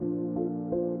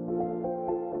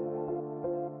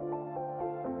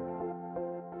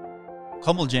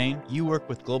Kamal Jain, you work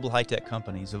with global high-tech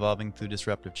companies evolving through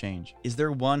disruptive change. Is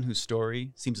there one whose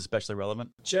story seems especially relevant?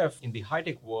 Jeff, in the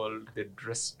high-tech world, the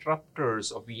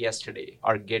disruptors of yesterday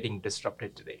are getting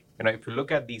disrupted today. If you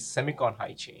look at the semicon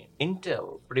high chain,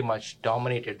 Intel pretty much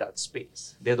dominated that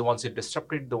space. They're the ones who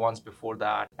disrupted the ones before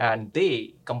that, and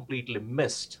they completely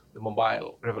missed the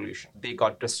mobile revolution. They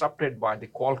got disrupted by the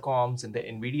Qualcomms and the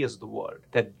Nvidias of the world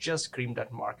that just screamed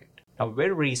at market. Now,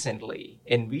 very recently,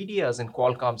 Nvidias and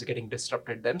Qualcomms are getting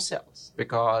disrupted themselves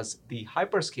because the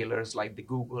hyperscalers like the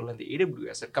Google and the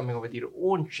AWS are coming up with their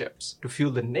own chips to fuel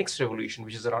the next revolution,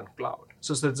 which is around cloud.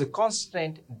 So there's a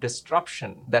constant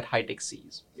disruption that high-tech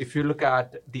sees. If you look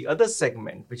at the other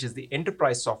segment, which is the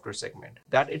enterprise software segment,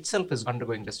 that itself is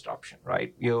undergoing disruption,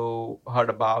 right? You heard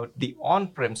about the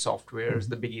on-prem softwares,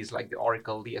 the biggies like the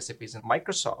Oracle, the SAPs, and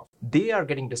Microsoft. They are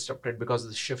getting disrupted because of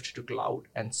the shift to cloud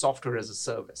and software as a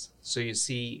service. So you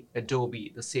see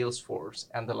Adobe, the Salesforce,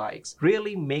 and the likes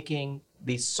really making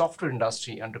the software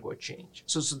industry undergo a change.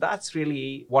 So that's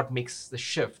really what makes the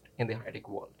shift in the high-tech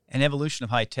world. An evolution of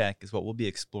high tech is what we'll be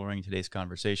exploring in today's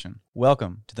conversation.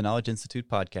 Welcome to the Knowledge Institute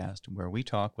podcast, where we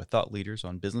talk with thought leaders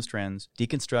on business trends,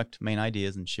 deconstruct main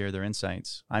ideas, and share their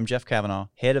insights. I'm Jeff Kavanaugh,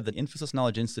 head of the Infosys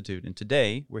Knowledge Institute, and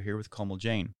today we're here with Kamal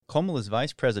Jain. Kamal is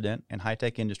vice president and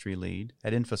high-tech industry lead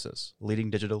at Infosys, a leading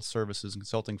digital services and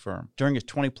consulting firm. During his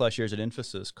 20-plus years at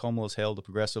Infosys, Kamal has held a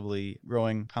progressively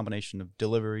growing combination of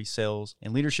delivery, sales,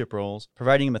 and leadership roles,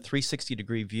 providing him a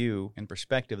 360-degree view and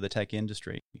perspective of the tech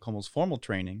industry. Kamal's formal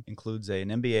training includes an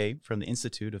MBA from the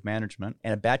Institute of Management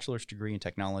and a bachelor's degree in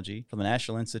technology from the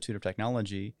National Institute of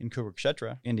Technology in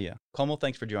Kurukshetra, India. Kamal,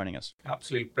 thanks for joining us.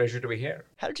 Absolute pleasure to be here.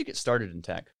 How did you get started in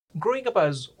tech? Growing up, I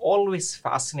was always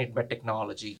fascinated by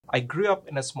technology. I grew up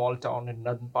in a small town in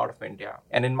northern part of India.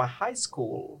 And in my high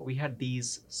school, we had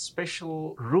these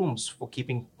special rooms for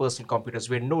keeping personal computers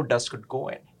where no dust could go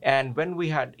in. And when we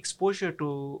had exposure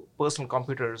to personal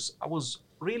computers, I was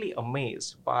really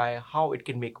amazed by how it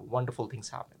can make wonderful things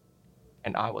happen.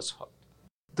 And I was hooked.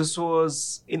 This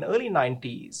was in early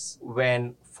 90s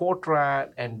when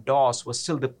Fortran and DOS were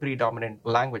still the predominant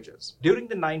languages. During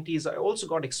the 90s, I also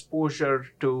got exposure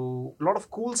to a lot of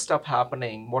cool stuff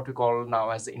happening, what we call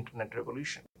now as the internet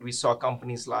revolution. We saw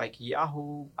companies like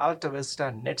Yahoo,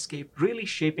 AltaVista, Netscape really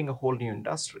shaping a whole new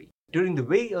industry. During the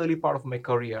very early part of my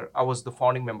career, I was the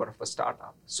founding member of a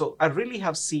startup. So I really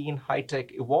have seen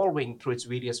high-tech evolving through its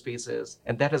various phases,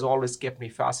 and that has always kept me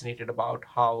fascinated about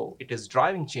how it is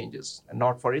driving changes, and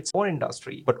not for its own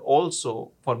industry, but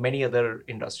also for many other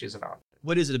industries around.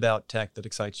 What is it about tech that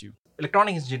excites you?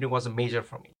 Electronic engineering was a major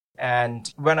for me.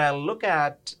 And when I look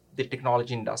at the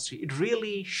technology industry, it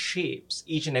really shapes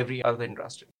each and every other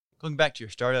industry. Going back to your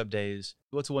startup days,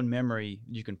 what's one memory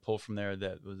you can pull from there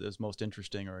that was most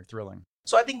interesting or thrilling?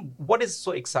 So I think what is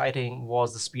so exciting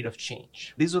was the speed of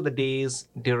change. These were the days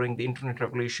during the internet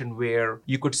revolution where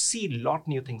you could see a lot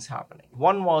new things happening.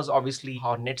 One was obviously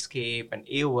how Netscape and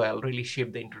AOL really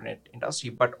shaped the internet industry.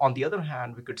 But on the other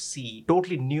hand, we could see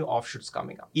totally new offshoots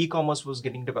coming up. E-commerce was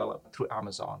getting developed through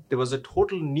Amazon. There was a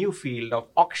total new field of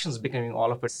auctions becoming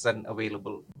all of a sudden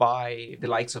available by the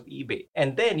likes of eBay.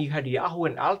 And then you had Yahoo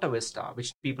and AltaVista,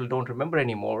 which people don't remember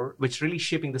anymore, which really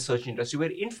shaping the search industry where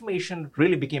information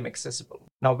really became accessible.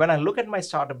 Now, when I look at my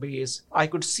startup base, I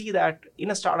could see that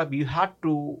in a startup, you had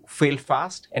to fail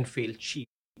fast and fail cheap.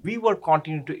 We were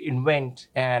continuing to invent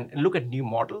and look at new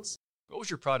models. What was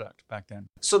your product back then?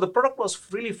 So the product was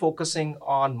really focusing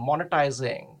on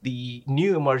monetizing the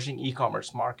new emerging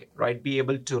e-commerce market, right? Be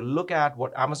able to look at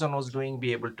what Amazon was doing,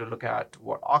 be able to look at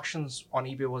what auctions on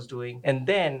eBay was doing, and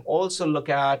then also look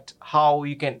at how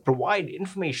you can provide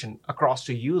information across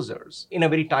to users in a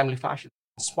very timely fashion.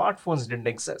 Smartphones didn't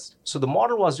exist. So the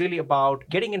model was really about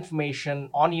getting information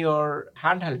on your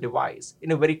handheld device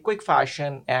in a very quick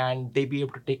fashion, and they be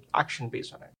able to take action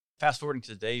based on it. Fast forwarding to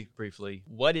today briefly,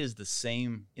 what is the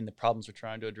same in the problems we're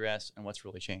trying to address and what's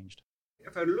really changed?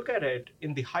 If I look at it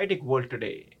in the high-tech world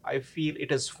today, I feel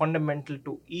it is fundamental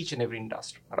to each and every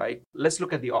industry, right? Let's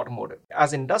look at the automotive.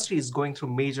 As industry is going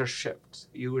through major shifts,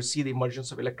 you will see the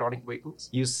emergence of electronic vehicles.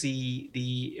 You see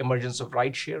the emergence of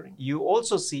ride sharing. You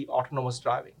also see autonomous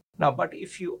driving. Now, but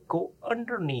if you go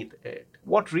underneath it,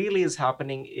 what really is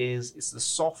happening is the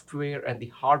software and the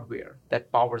hardware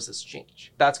that powers this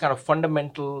change. That's kind of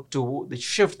fundamental to the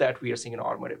shift that we are seeing in the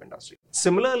automotive industry.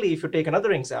 Similarly, if you take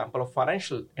another example of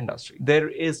financial industry, there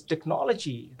is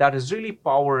technology that is really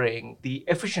powering the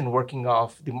efficient working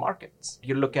of the markets.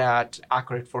 You look at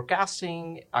accurate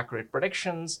forecasting, accurate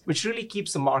predictions, which really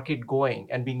keeps the market going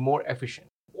and being more efficient.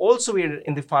 Also,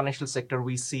 in the financial sector,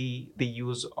 we see the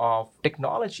use of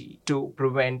technology to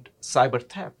prevent cyber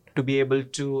theft. to be able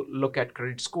to look at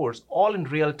credit scores, all in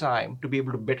real time to be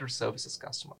able to better service his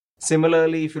customer.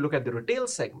 Similarly, if you look at the retail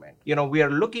segment, we are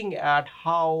looking at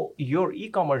how your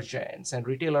e-commerce giants and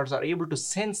retailers are able to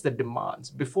sense the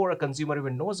demands before a consumer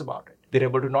even knows about it. They're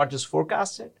able to not just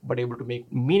forecast it, but able to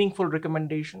make meaningful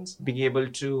recommendations, being able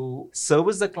to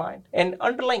service the client. And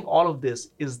underlying all of this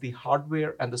is the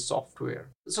hardware and the software.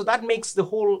 So that makes the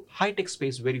whole high-tech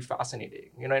space very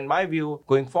fascinating. In my view,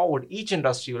 going forward, each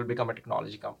industry will become a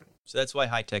technology company. So that's why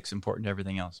high tech's important to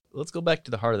everything else. Let's go back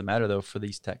to the heart of the matter, though, for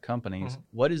these tech companies.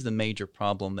 What is the major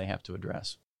problem they have to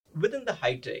address? Within the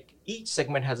high tech, each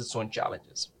segment has its own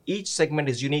challenges. Each segment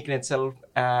is unique in itself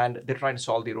and they're trying to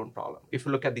solve their own problem. If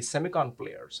you look at the semicon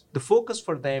players, the focus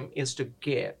for them is to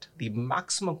get the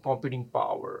maximum computing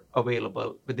power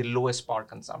available with the lowest power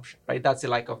consumption, right? That's the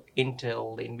like of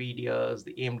Intel, the NVIDIAs,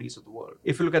 the AMDs of the world.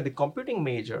 If you look at the computing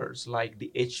majors like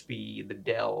the HP, the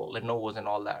Dell, Lenovo's and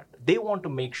all that, they want to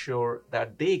make sure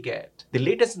that they get the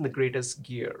latest and the greatest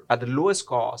gear at the lowest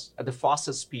cost, at the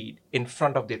fastest speed in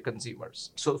front of their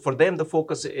consumers. So for them, the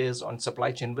focus is on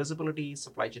supply chain visibility,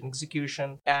 supply chain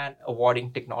execution, and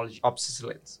avoiding technology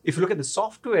obsolescence. If you look at the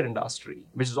software industry,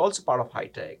 which is also part of high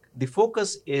tech, the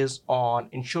focus is on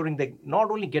ensuring they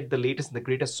not only get the latest and the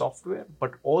greatest software,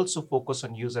 but also focus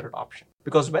on user adoption.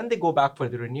 Because when they go back for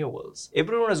the renewals,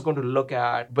 everyone is going to look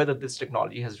at whether this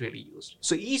technology has really used.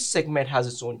 So each segment has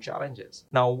its own challenges.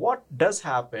 Now, what does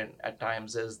happen at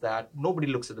times is that nobody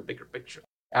looks at the bigger picture.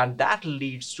 And that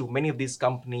leads to many of these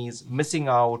companies missing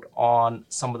out on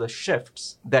some of the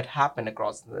shifts that happen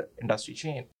across the industry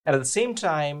chain. And at the same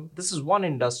time, this is one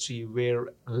industry where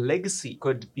legacy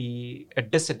could be a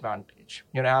disadvantage.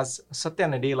 As Satya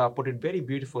Nadella put it very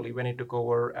beautifully when he took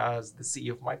over as the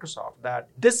CEO of Microsoft, that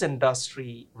this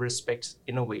industry respects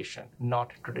innovation,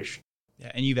 not tradition.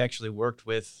 Yeah, and you've actually worked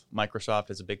with Microsoft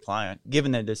as a big client.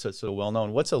 Given that this is so well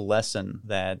known, what's a lesson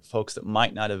that folks that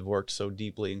might not have worked so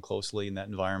deeply and closely in that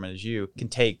environment as you can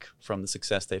take from the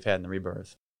success they've had in the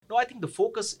rebirth? No, I think the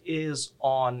focus is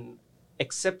on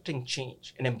accepting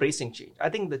change and embracing change. I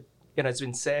think that it's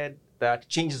been said that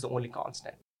change is the only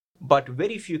constant, but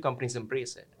very few companies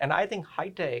embrace it. And I think high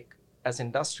tech as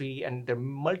industry, and there are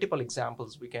multiple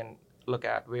examples we can look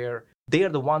at where they are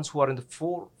the ones who are in the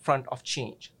forefront of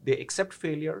change. They accept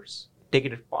failures, take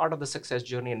it as part of the success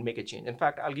journey and make a change. In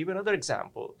fact, I'll give you another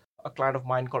example. A client of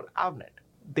mine called Avnet.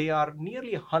 They are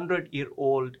nearly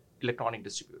 100-year-old electronic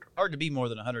distributor. Hard to be more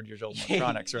than 100 years old in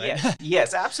electronics, right?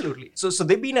 Yes, absolutely. So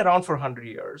they've been around for 100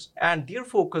 years, and their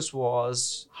focus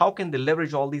was how can they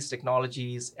leverage all these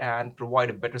technologies and provide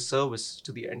a better service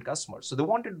to the end customers. So they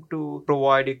wanted to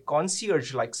provide a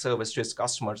concierge-like service to its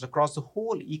customers across the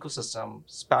whole ecosystem,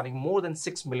 spanning more than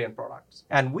 6 million products.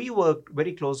 And we worked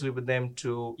very closely with them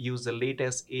to use the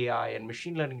latest AI and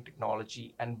machine learning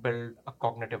technology and build a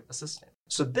cognitive assistant.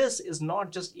 So this is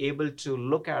not just able to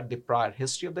look at the prior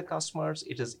history of the customers,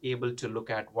 it is able to look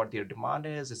at what their demand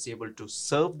is, it's able to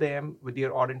serve them with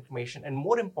their order information, and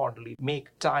more importantly, make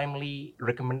timely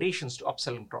recommendations to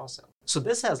upsell and cross-sell. So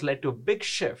this has led to a big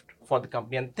shift for the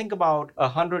company. And think about a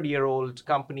 100-year-old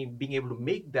company being able to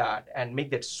make that and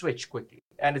make that switch quickly.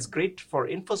 And it's great for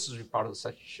Infosys to be part of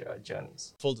such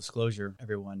journeys. Full disclosure,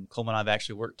 everyone, Coleman and I have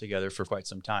actually worked together for quite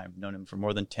some time. Known him for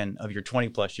more than 10 of your 20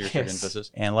 plus years at Infosys,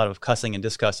 and a lot of cussing and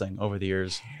discussing over the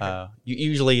years. You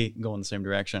usually go in the same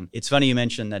direction. It's funny you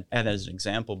mentioned that as an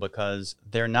example because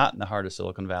they're not in the heart of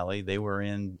Silicon Valley. They were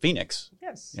in Phoenix.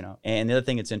 Yes. And the other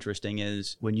thing that's interesting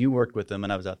is when you worked with them,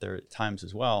 and I was out there at times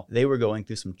as well, they were going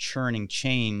through some churning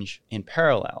change in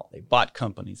parallel. They bought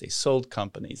companies, they sold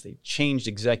companies, they changed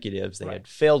executives, they had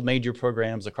failed major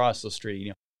programs across the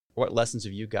street. What lessons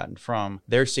have you gotten from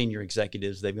their senior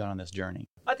executives they've gone on this journey?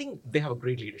 I think they have a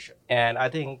great leadership. And I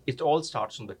think it all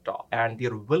starts from the top and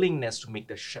their willingness to make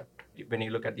the shift. When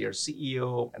you look at their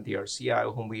CEO and their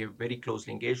CIO, whom we are very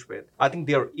closely engaged with, I think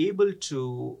they are able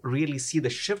to really see the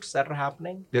shifts that are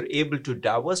happening. They're able to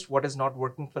divest what is not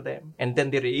working for them. And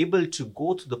then they're able to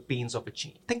go through the pains of a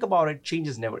change. Think about it, change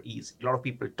is never easy. A lot of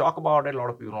people talk about it, a lot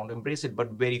of people don't embrace it,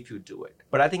 but very few do it.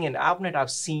 But I think in Avnet,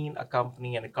 I've seen a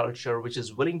company and a culture which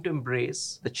is willing to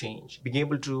embrace the change, being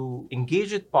able to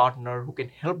engage with partner who can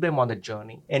help them on the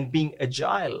journey, and being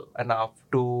agile enough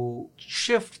to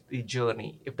shift the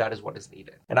journey if that is what is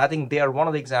needed. And I think they are one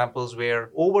of the examples where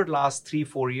over the last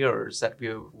 3-4 years that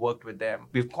we've worked with them,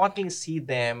 we've constantly seen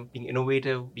them being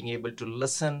innovative, being able to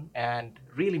listen and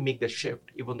really make the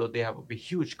shift, even though they have a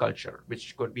huge culture,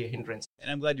 which could be a hindrance. And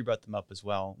I'm glad you brought them up as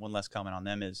well. One last comment on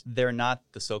them is they're not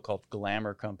the so-called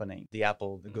glamour company, the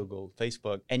Apple, the Google,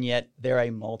 Facebook, and yet they're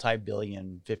a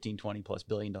multi-billion, 15, 20 plus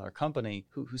 $billion company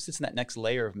who sits in that next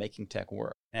layer of making tech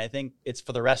work. And I think it's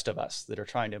for the rest of us that are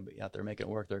trying to be out there making it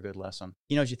work, they're a good lesson.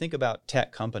 As you think about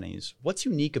tech companies, what's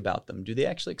unique about them? Do they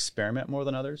actually experiment more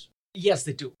than others? Yes,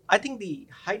 they do. I think the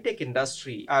high-tech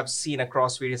industry I've seen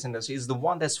across various industries is the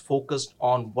one that's focused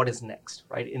on what is next,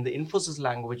 right? In the Infosys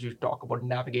language, you talk about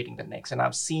navigating the next. And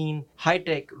I've seen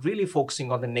high-tech really focusing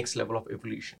on the next level of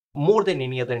evolution more than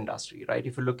any other industry, right?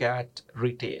 If you look at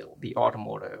retail, the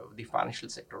automotive, the financial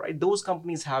sector, right? Those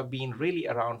companies have been really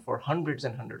around for hundreds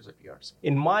and hundreds of years.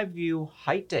 In my view,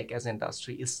 high-tech as an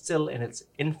industry is still in its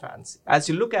infancy. As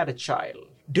you look at a child,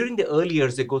 during the early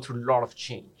years, they go through a lot of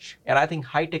change. And I think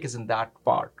high-tech is in that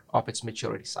part of its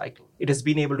maturity cycle. It has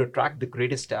been able to attract the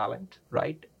greatest talent,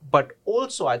 right? But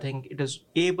also, I think it is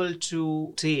able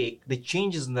to take the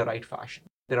changes in the right fashion.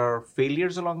 There are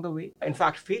failures along the way. In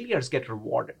fact, failures get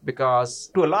rewarded because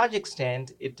to a large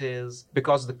extent, it is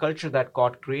because of the culture that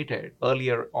got created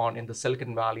earlier on in the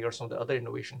Silicon Valley or some of the other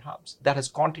innovation hubs that has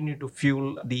continued to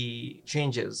fuel the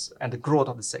changes and the growth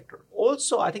of the sector.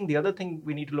 Also, I think the other thing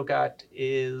we need to look at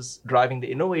is driving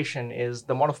the innovation is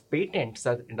the amount of patents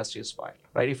that the industry has filed,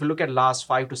 right? If you look at last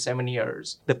 5 to 7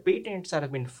 years, the patents that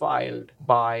have been filed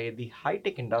by the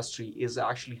high-tech industry is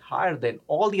actually higher than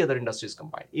all the other industries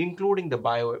combined, including the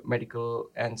biomedical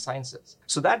and sciences.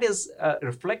 So that is a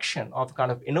reflection of the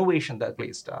kind of innovation that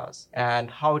place does and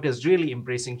how it is really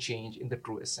embracing change in the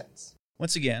truest sense.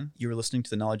 Once again, you are listening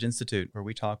to the Knowledge Institute, where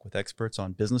we talk with experts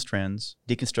on business trends,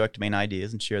 deconstruct main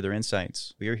ideas, and share their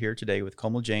insights. We are here today with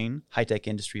Komal Jain, high-tech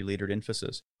industry leader at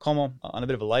Infosys. Komal, on a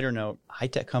bit of a lighter note,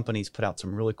 high-tech companies put out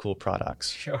some really cool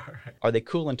products. Sure. Are they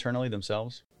cool internally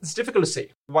themselves? It's difficult to say.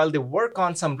 While they work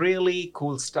on some really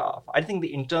cool stuff, I think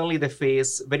internally they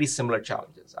face very similar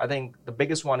challenges. I think the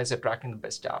biggest one is attracting the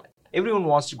best talent. Everyone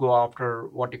wants to go after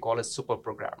what you call as super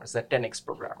programmers, the 10x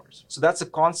programmers. So that's a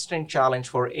constant challenge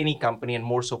for any company and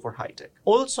more so for high tech.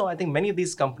 Also, I think many of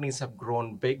these companies have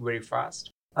grown big very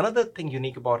fast. Another thing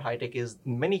unique about high tech is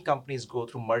many companies go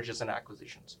through mergers and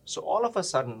acquisitions. So all of a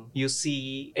sudden, you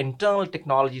see internal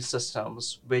technology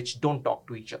systems which don't talk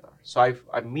to each other. So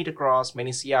I meet across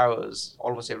many CIOs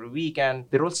almost every week, and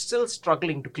they're all still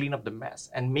struggling to clean up the mess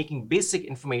and making basic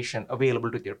information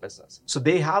available to their business. So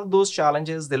they have those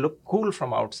challenges. They look cool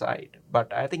from outside,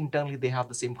 but I think internally they have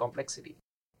the same complexity.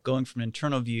 Going from an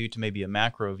internal view to maybe a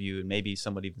macro view, and maybe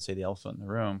some would even say the elephant in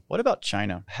the room. What about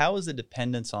China? How has the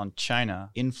dependence on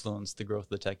China influenced the growth of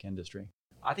the tech industry?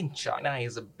 I think China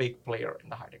is a big player in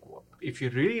the high-tech world. If you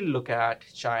really look at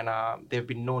China, they've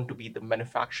been known to be the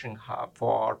manufacturing hub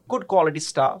for good quality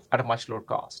stuff at a much lower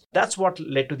cost. That's what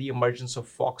led to the emergence of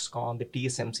Foxconn, the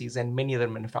TSMCs, and many other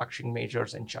manufacturing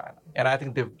majors in China. And I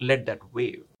think they've led that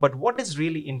wave. But what is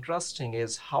really interesting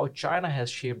is how China has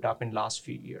shaped up in the last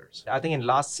few years. I think in the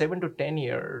last 7 to 10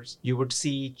 years, you would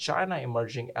see China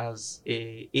emerging as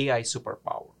an AI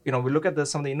superpower. We look at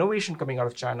some of the innovation coming out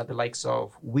of China, the likes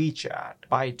of WeChat,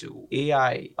 Baidu,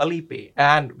 AI, Alipay,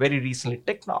 and very recently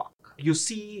TikTok. You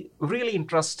see really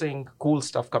interesting, cool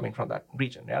stuff coming from that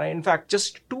region. And in fact,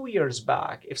 just 2 years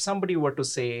back, if somebody were to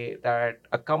say that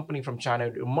a company from China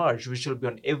would emerge, which will be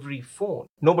on every phone,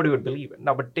 nobody would believe it.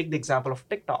 Now, but take the example of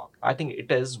TikTok. I think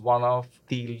it is one of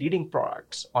the leading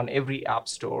products on every app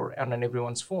store and on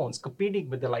everyone's phones, competing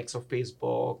with the likes of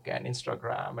Facebook and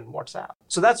Instagram and WhatsApp.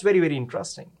 So that's very, very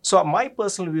interesting. So my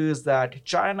personal view is that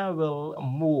China will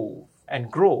move and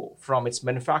grow from its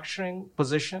manufacturing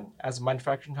position as a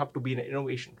manufacturing hub to be an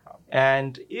innovation hub.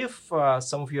 And if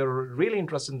some of you are really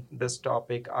interested in this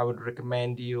topic, I would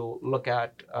recommend you look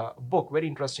at a book, very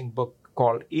interesting book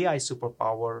called AI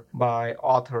Superpower by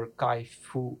author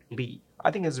Kai-Fu Lee. I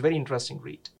think it's a very interesting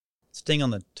read. Staying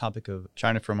on the topic of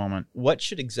China for a moment, what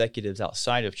should executives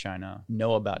outside of China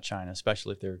know about China,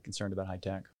 especially if they're concerned about high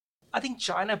tech? I think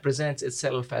China presents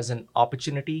itself as an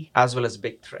opportunity as well as a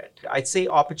big threat. I'd say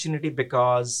opportunity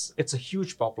because it's a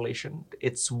huge population.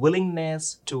 Its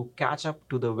willingness to catch up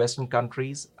to the Western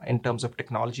countries in terms of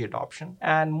technology adoption,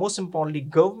 and most importantly,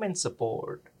 government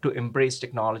support to embrace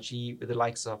technology with the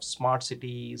likes of smart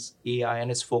cities, AI,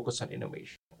 and its focus on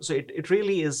innovation. So it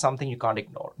really is something you can't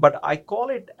ignore. But I call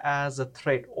it as a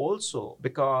threat also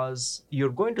because you're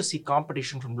going to see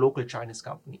competition from local Chinese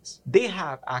companies. They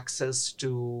have access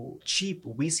to cheap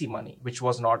VC money, which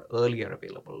was not earlier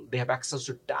available. They have access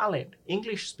to talent,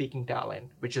 English-speaking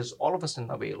talent, which is all of a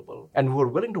sudden available, and who are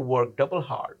willing to work double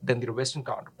hard than their Western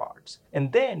counterparts.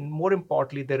 And then, more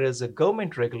importantly, there is a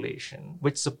government regulation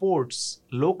which supports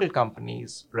local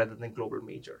companies rather than global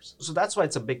majors. So that's why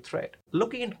it's a big threat.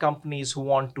 Looking at companies who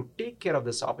want to take care of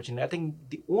this opportunity, I think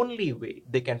the only way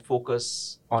they can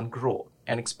focus on growth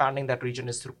and expanding that region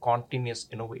is through continuous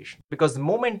innovation. Because the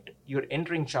moment you're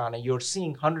entering China, you're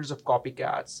seeing hundreds of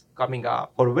copycats coming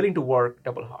up who are willing to work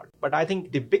double hard. But I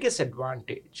think the biggest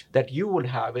advantage that you would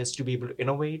have is to be able to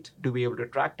innovate, to be able to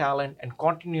attract talent, and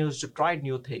continues to try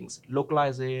new things,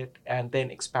 localize it, and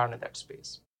then expand in that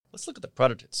space. Let's look at the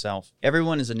product itself.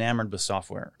 Everyone is enamored with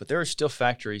software, but there are still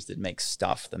factories that make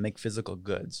stuff, that make physical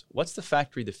goods. What's the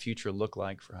factory of the future look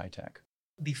like for high-tech?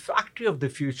 The factory of the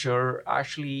future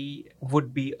actually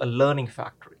would be a learning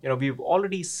factory. We've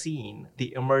already seen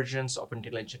the emergence of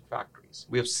intelligent factories.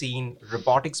 We have seen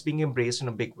robotics being embraced in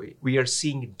a big way. We are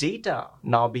seeing data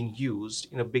now being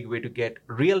used in a big way to get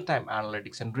real-time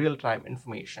analytics and real-time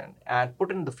information and put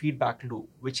in the feedback loop,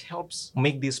 which helps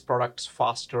make these products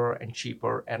faster and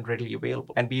cheaper and readily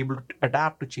available and be able to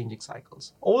adapt to changing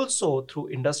cycles. Also, through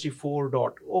Industry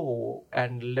 4.0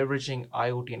 and leveraging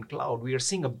IoT and cloud, we are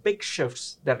seeing a big shift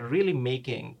that are really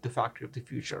making the factory of the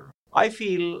future. I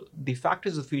feel the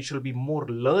factories of the future will be more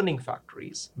learning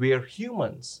factories where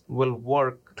humans will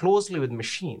work closely with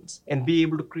machines and be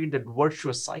able to create that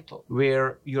virtuous cycle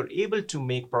where you're able to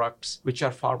make products which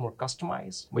are far more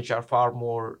customized, which are far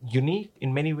more unique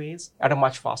in many ways at a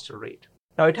much faster rate.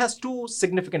 Now, it has two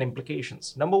significant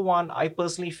implications. Number one, I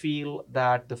personally feel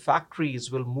that the factories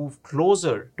will move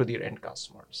closer to their end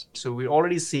customers. So we're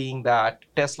already seeing that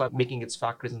Tesla making its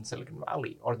factories in Silicon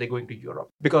Valley, or they're going to Europe.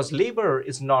 Because labor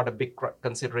is not a big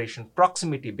consideration,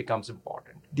 proximity becomes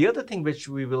important. The other thing which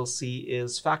we will see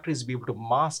is factories be able to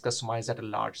mass customize at a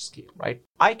large scale, right?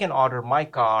 I can order my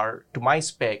car to my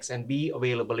specs and be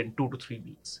available in 2 to 3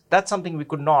 weeks. That's something we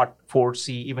could not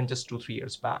foresee even just 2-3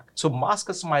 years back. So mass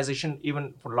customization,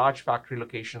 even for large factory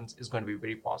locations, is going to be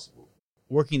very possible.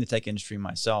 Working in the tech industry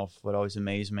myself, what always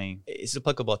amazed me, it's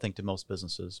applicable, I think, to most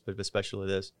businesses, but especially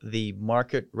this, the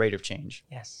market rate of change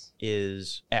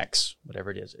is X,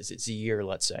 whatever it is. It's a year,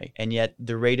 let's say. And yet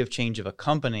the rate of change of a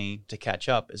company to catch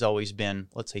up has always been,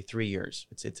 let's say, 3 years.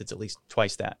 It's at least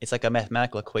twice that. It's like a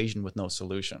mathematical equation with no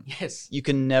solution. Yes. You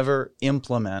can never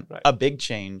implement a big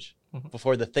change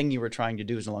before the thing you were trying to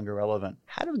do is no longer relevant.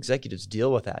 How do executives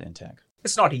deal with that in tech?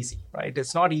 It's not easy, right?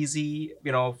 It's not easy,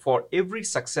 for every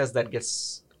success that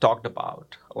gets talked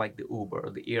about, like the Uber,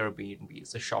 the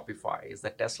Airbnbs, the Shopifys, the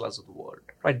Teslas of the world,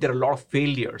 right? There are a lot of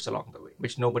failures along the way,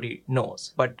 which nobody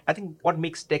knows. But I think what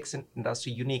makes tech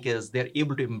industry unique is they're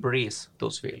able to embrace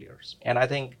those failures. And I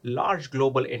think large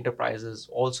global enterprises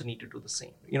also need to do the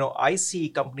same. I see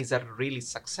companies that are really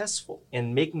successful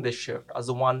in making this shift as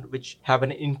the one which have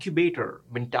an incubator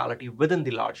mentality within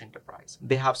the large enterprise.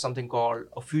 They have something called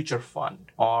a future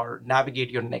fund or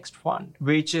navigate your next fund,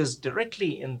 which is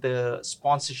directly in the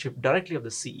sponsorship directly of the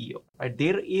CEO, right?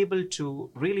 They're able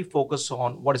to really focus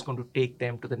on what is going to take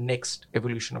them to the next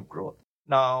evolution of growth.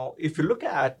 Now, if you look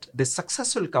at the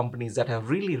successful companies that have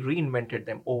really reinvented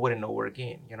them over and over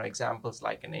again, examples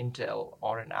like an Intel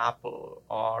or an Apple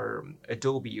or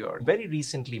Adobe or very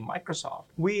recently Microsoft,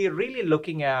 we're really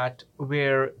looking at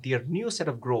where their new set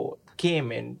of growth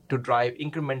came in to drive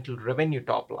incremental revenue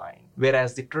top line,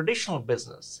 whereas the traditional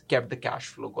business kept the cash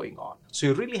flow going on. So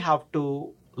you really have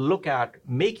to look at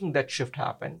making that shift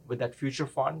happen with that future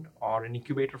fund or an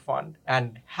incubator fund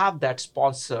and have that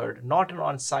sponsored, not an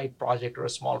on-site project or a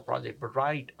small project, but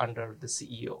right under the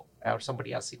CEO or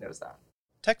somebody as senior as that.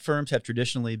 Tech firms have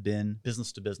traditionally been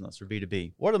business to business or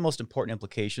B2B. What are the most important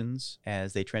implications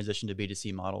as they transition to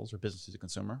B2C models or business to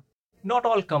consumer? Not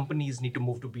all companies need to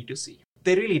move to B2C.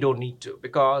 They really don't need to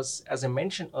because, as I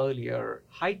mentioned earlier,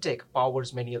 high tech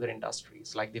powers many other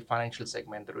industries like the financial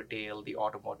segment, the retail, the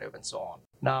automotive, and so on.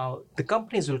 Now, the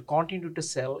companies will continue to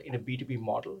sell in a B2B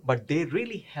model, but they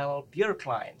really help their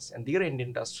clients and their end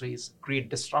industries create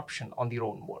disruption on their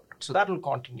own world. So that will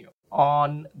continue.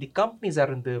 On the companies that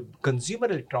are in the consumer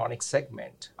electronics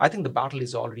segment, I think the battle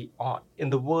is already on. In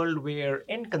the world where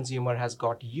end consumer has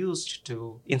got used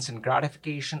to instant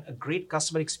gratification, a great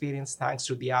customer experience thanks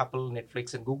to the Apple,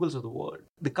 Netflix, and Googles of the world,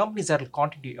 the companies that will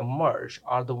continue to emerge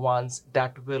are the ones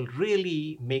that will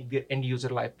really make their end user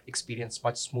life experience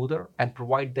much smoother and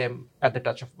provide them at the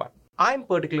touch of a button. I'm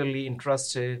particularly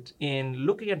interested in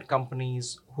looking at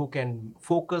companies who can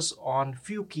focus on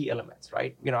few key elements,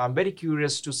 right? I'm very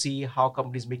curious to see how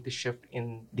companies make the shift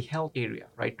in the health area,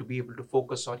 right? To be able to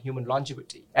focus on human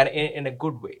longevity and in a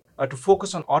good way, to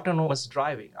focus on autonomous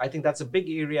driving. I think that's a big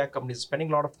area. Companies are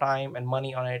spending a lot of time and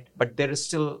money on it, but there is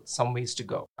still some ways to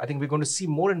go. I think we're going to see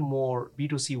more and more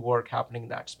B2C work happening in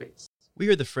that space. We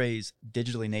hear the phrase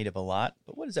digitally native a lot,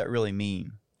 but what does that really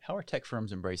mean? How are tech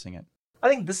firms embracing it? I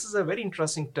think this is a very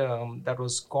interesting term that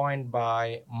was coined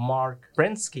by Mark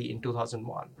Prensky in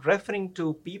 2001, referring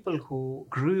to people who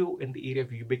grew in the area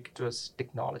of ubiquitous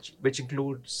technology, which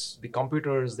includes the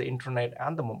computers, the internet,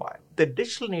 and the mobile. The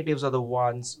digital natives are the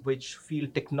ones which feel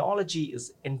technology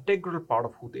is an integral part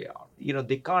of who they are.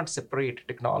 They can't separate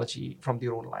technology from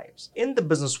their own lives. In the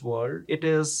business world, it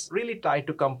is really tied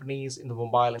to companies in the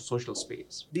mobile and social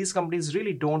space. These companies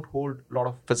really don't hold a lot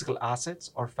of physical assets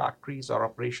or factories or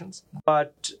operations,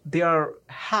 but they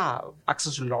have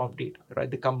access to a lot of data,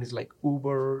 right? The companies like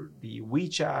Uber, the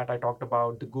WeChat I talked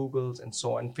about, the Googles and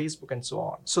so on, Facebook and so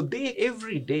on. So they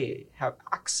every day have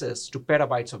access to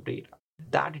petabytes of data.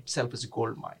 That itself is a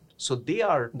gold mine. So they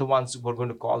are the ones who are going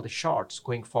to call the shots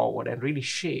going forward and really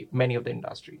shape many of the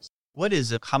industries. What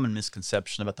is a common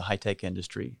misconception about the high-tech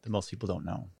industry that most people don't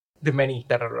know? The many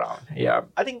that are around. Yeah.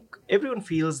 I think everyone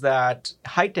feels that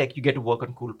high tech, you get to work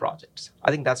on cool projects. I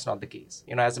think that's not the case.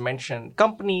 As I mentioned,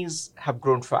 companies have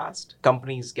grown fast.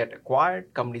 Companies get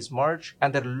acquired, companies merge,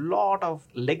 and there are a lot of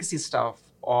legacy stuff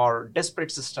or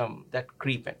disparate system that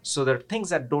creep in. So there are things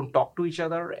that don't talk to each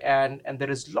other, and there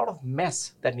is a lot of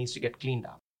mess that needs to get cleaned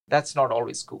up. That's not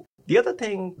always cool. The other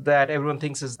thing that everyone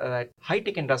thinks is that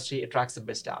high-tech industry attracts the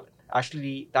best talent.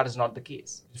 Actually, that is not the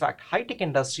case. In fact, high-tech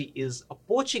industry is a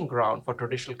poaching ground for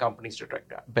traditional companies to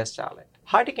attract best talent.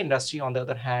 High-tech industry, on the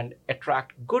other hand,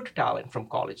 attract good talent from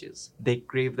colleges. They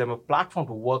give them a platform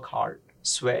to work hard,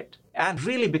 sweat, and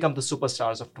really become the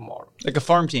superstars of tomorrow. Like a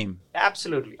farm team.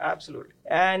 Absolutely.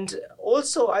 And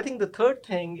also, I think the third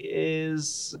thing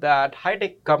is that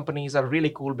high-tech companies are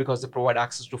really cool because they provide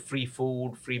access to free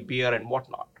food, free beer, and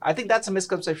whatnot. I think that's a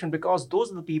misconception because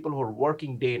those are the people who are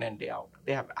working day in and day out.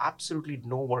 They have absolutely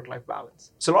no work-life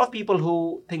balance. So a lot of people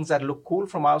who things that look cool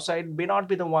from outside may not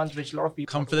be the ones which a lot of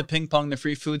people come for the ping pong, the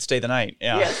free food, stay the night.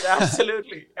 Yeah. Yes,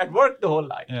 absolutely. And work the whole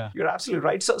night. Yeah. You're absolutely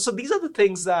right. So these are the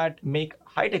things that make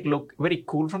high-tech look very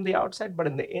cool from the outside, but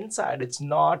in the inside, it's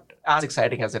not as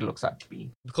exciting as it looks like to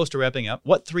be. Close to wrapping up,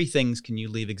 what 3 things can you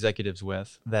leave executives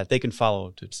with that they can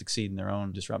follow to succeed in their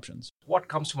own disruptions? What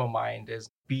comes to my mind is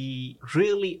be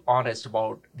really honest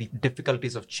about the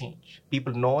difficulties of change.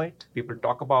 People know it, people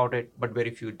talk about it, but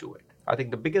very few do it. I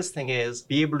think the biggest thing is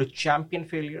be able to champion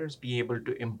failures, be able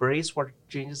to embrace what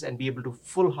changes, and be able to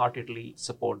full-heartedly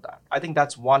support that. I think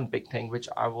that's one big thing which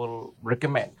I will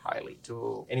recommend highly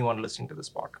to anyone listening to this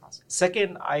podcast.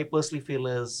 Second, I personally feel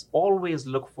is always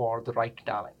look for the right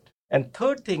talent. And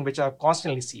third thing, which I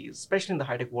constantly see, especially in the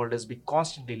high-tech world, is be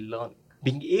constantly learning.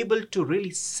 Being able to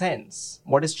really sense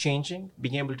what is changing,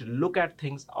 being able to look at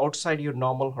things outside your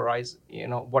normal horizon,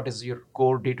 what is your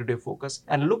core day-to-day focus,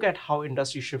 and look at how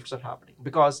industry shifts are happening.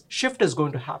 Because shift is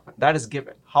going to happen. That is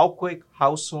given. How quick,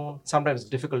 how soon, sometimes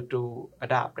difficult to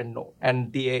adapt and know.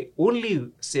 And the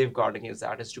only safeguarding is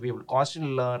to be able to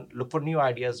constantly learn, look for new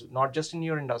ideas, not just in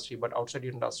your industry, but outside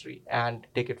your industry, and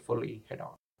take it fully head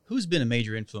on. Who's been a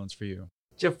major influence for you?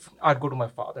 Jeff, I'd go to my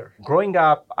father. Growing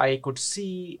up, I could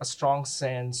see a strong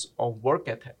sense of work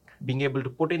ethic, being able to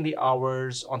put in the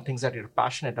hours on things that you're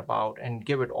passionate about and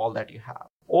give it all that you have.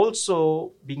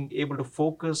 Also, being able to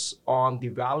focus on the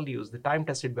values, the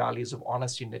time-tested values of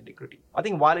honesty and integrity. I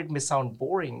think while it may sound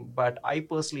boring, but I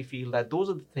personally feel that those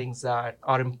are the things that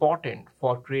are important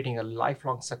for creating a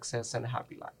lifelong success and a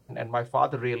happy life. And my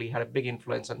father really had a big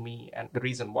influence on me and the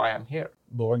reason why I'm here.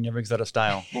 Boring never gets out of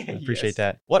style. I appreciate Yes.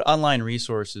 that. What online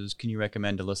resources can you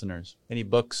recommend to listeners? Any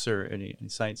books or any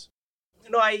sites?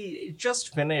 I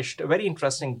just finished a very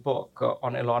interesting book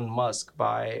on Elon Musk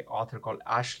by an author called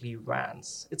Ashley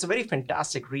Vance. It's a very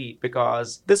fantastic read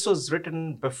because this was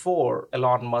written before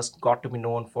Elon Musk got to be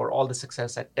known for all the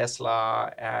success at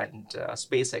Tesla and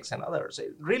SpaceX and others.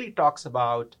 It really talks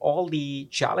about all the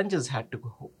challenges he had to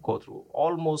go through,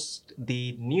 almost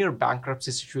the near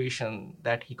bankruptcy situation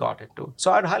that he got into.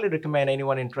 So I'd highly recommend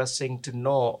anyone interested to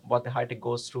know what the high-tech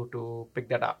goes through to pick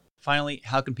that up. Finally,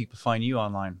 how can people find you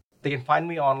online? They can find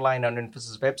me online on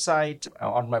Infosys website,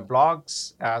 on my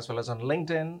blogs, as well as on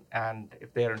LinkedIn. And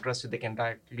if they're interested, they can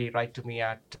directly write to me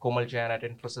at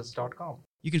komaljain@infosys.com.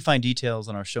 You can find details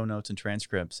on our show notes and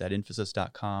transcripts at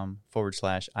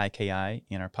infosys.com/IKI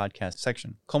in our podcast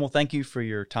section. Komal, thank you for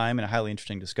your time and a highly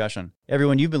interesting discussion.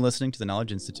 Everyone, you've been listening to the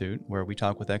Knowledge Institute, where we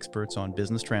talk with experts on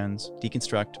business trends,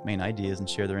 deconstruct main ideas, and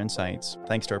share their insights.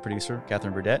 Thanks to our producer,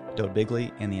 Catherine Burdett, Dode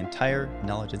Bigley, and the entire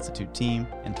Knowledge Institute team.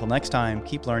 Until next time,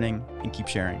 keep learning and keep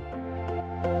sharing.